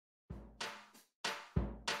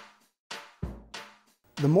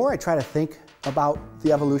The more I try to think about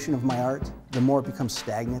the evolution of my art, the more it becomes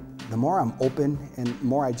stagnant. The more I'm open and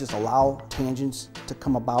more I just allow tangents to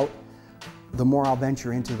come about, the more I'll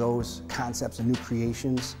venture into those concepts and new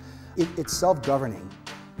creations. It's self-governing.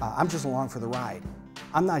 I'm just along for the ride.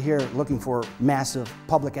 I'm not here looking for massive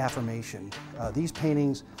public affirmation. These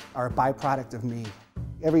paintings are a byproduct of me.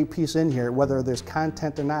 Every piece in here, whether there's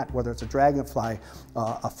content or not, whether it's a dragonfly,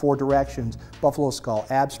 a four directions, buffalo skull,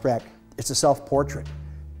 abstract, it's a self-portrait.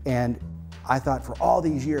 And I thought for all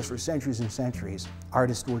these years, for centuries and centuries,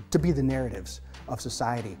 artists were to be the narratives of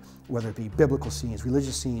society, whether it be biblical scenes,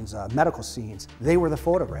 religious scenes, medical scenes. They were the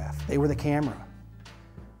photograph, they were the camera.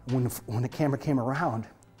 When the camera came around,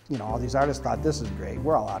 you know, all these artists thought, this is great,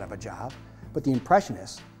 we're all out of a job. But the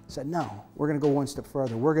Impressionists said, no, we're going to go one step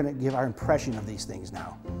further. We're going to give our impression of these things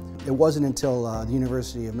now. It wasn't until the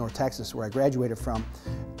University of North Texas, where I graduated from,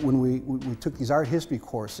 when we took these art history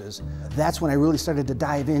courses, that's when I really started to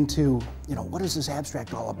dive into, you know, what is this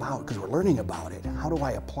abstract all about? Because we're learning about it. How do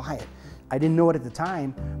I apply it? I didn't know it at the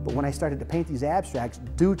time, but when I started to paint these abstracts,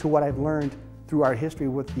 due to what I've learned through art history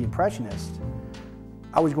with the Impressionists,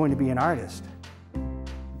 I was going to be an artist.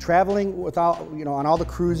 Traveling with all, you know, on all the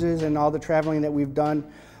cruises and all the traveling that we've done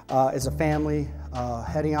as a family,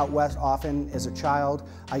 heading out west often as a child,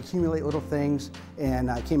 I accumulate little things,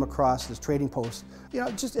 and I came across this trading post. You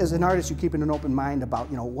know, just as an artist, you're keeping an open mind about,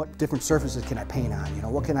 you know, what different surfaces can I paint on, you know,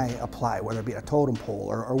 what can I apply, whether it be a totem pole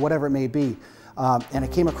or whatever it may be. And I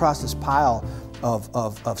came across this pile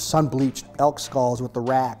of sun-bleached elk skulls with the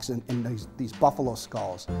racks and these buffalo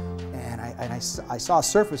skulls. And I saw a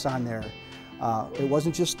surface on there. It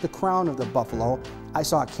wasn't just the crown of the buffalo, I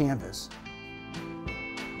saw a canvas.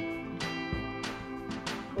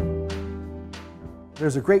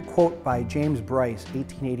 There's a great quote by James Bryce,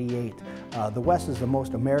 1888, the West is the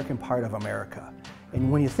most American part of America.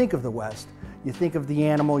 And when you think of the West, you think of the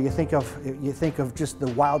animal, you think of just the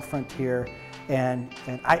wild frontier, and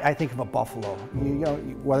I think of a buffalo. You know,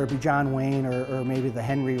 whether it be John Wayne or maybe the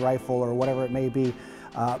Henry rifle or whatever it may be.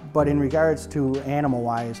 But in regards to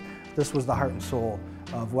animal-wise, this was the heart and soul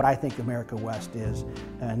of what I think America West is.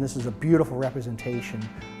 And this is a beautiful representation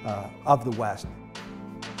of the West.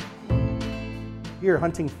 Here,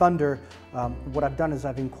 hunting thunder, what I've done is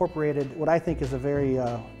I've incorporated what I think is a very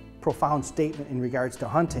profound statement in regards to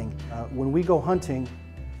hunting. When we go hunting,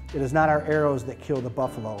 it is not our arrows that kill the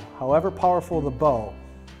buffalo. However powerful the bow,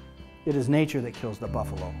 it is nature that kills the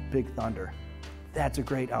buffalo, big thunder. That's a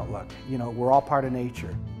great outlook. You know, we're all part of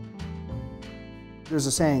nature. There's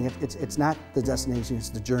a saying, it's not the destination, it's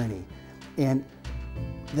the journey. And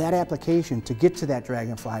that application to get to that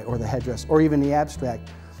dragonfly or the headdress or even the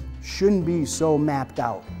abstract shouldn't be so mapped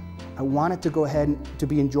out. I want it to go ahead and to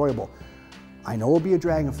be enjoyable. I know it'll be a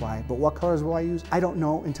dragonfly, but what colors will I use? I don't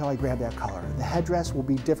know until I grab that color. The headdress will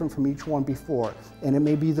be different from each one before, and it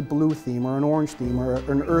may be the blue theme or an orange theme or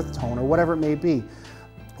an earth tone or whatever it may be.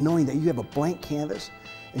 Knowing that you have a blank canvas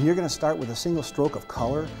and you're going to start with a single stroke of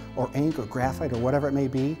color or ink or graphite or whatever it may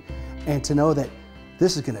be, and to know that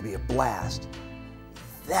this is going to be a blast.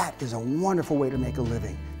 That is a wonderful way to make a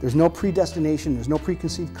living. There's no predestination, there's no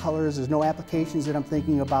preconceived colors, there's no applications that I'm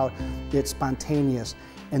thinking about. It's spontaneous,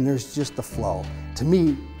 and there's just the flow. To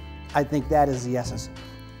me, I think that is the essence.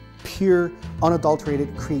 Pure,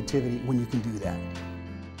 unadulterated creativity when you can do that.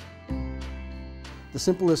 The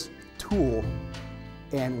simplest tool,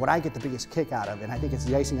 and what I get the biggest kick out of, and I think it's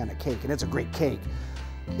the icing on the cake, and it's a great cake,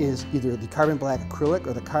 is either the carbon black acrylic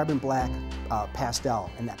or the carbon black pastel,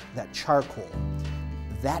 and that charcoal.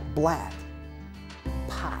 That black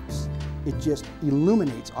pops. It just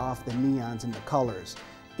illuminates off the neons and the colors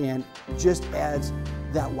and just adds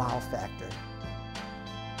that wow factor.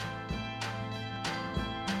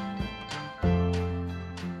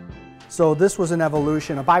 So this was an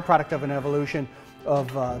evolution, a byproduct of an evolution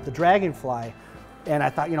of the dragonfly. And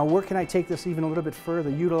I thought, you know, where can I take this even a little bit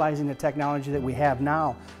further, utilizing the technology that we have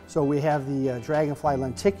now? So we have the dragonfly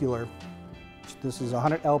lenticular. This is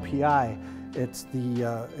 100 LPI. It's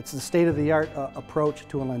the state-of-the-art approach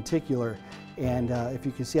to a lenticular, and if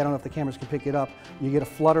you can see, I don't know if the cameras can pick it up, you get a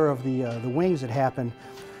flutter of the wings that happen.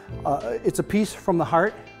 It's a piece from the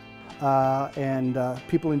heart, and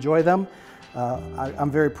people enjoy them.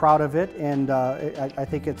 I'm very proud of it, and I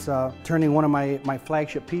think it's turning one of my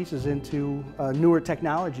flagship pieces into newer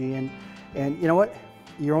technology, and you know what?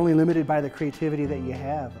 You're only limited by the creativity that you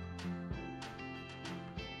have.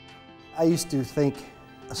 I used to think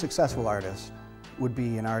a successful artist would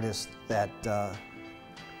be an artist that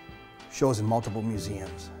shows in multiple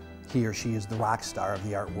museums. He or she is the rock star of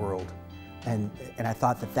the art world. And I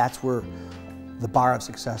thought that that's where the bar of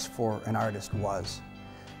success for an artist was.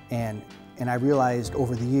 And And I realized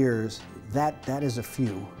over the years that that is a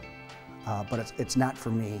few, but it's not for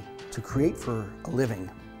me. To create for a living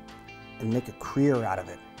and make a career out of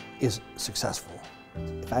it is successful.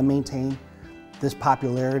 If I maintain this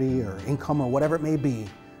popularity or income or whatever it may be,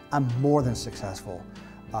 I'm more than successful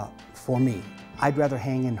for me. I'd rather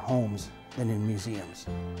hang in homes than in museums.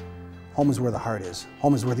 Home is where the heart is.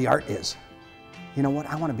 Home is where the art is. You know what?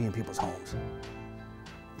 I want to be in people's homes.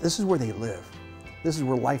 This is where they live. This is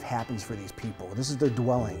where life happens for these people. This is their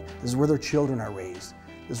dwelling. This is where their children are raised.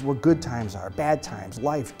 This is where good times are, bad times,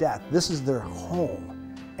 life, death. This is their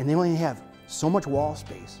home. And they only have so much wall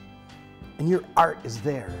space. And your art is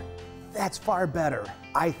there. That's far better,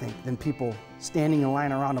 I think, than people standing in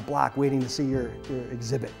line around a block waiting to see your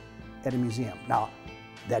exhibit at a museum. Now,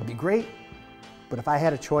 that'd be great, but if I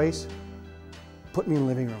had a choice, put me in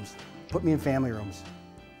living rooms, put me in family rooms,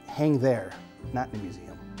 hang there, not in a museum.